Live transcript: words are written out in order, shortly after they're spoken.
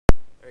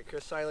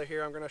Seylar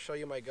here. I'm going to show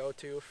you my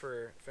go-to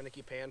for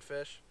finicky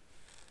panfish.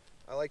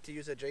 I like to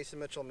use a Jason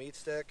Mitchell meat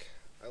stick.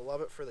 I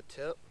love it for the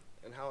tip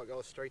and how it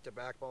goes straight to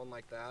backbone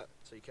like that,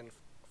 so you can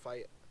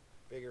fight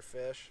bigger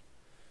fish.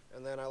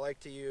 And then I like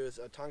to use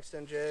a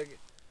tungsten jig.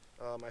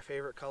 My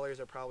favorite colors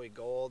are probably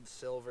gold,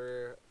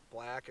 silver,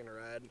 black, and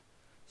red.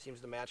 Seems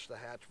to match the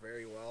hatch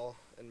very well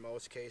in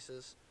most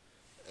cases.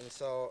 And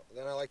so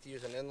then I like to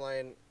use an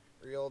inline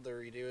reel to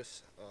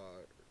reduce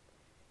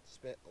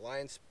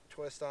line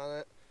twist on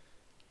it.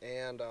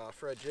 And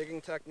for a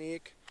jigging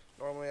technique,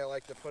 normally I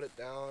like to put it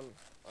down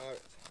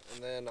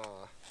and then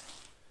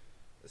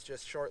it's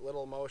just short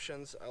little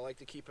motions. I like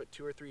to keep it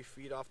 2 or 3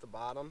 feet off the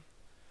bottom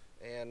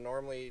and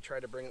normally try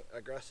to bring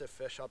aggressive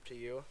fish up to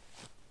you.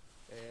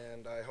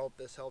 And I hope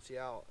this helps you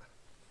out.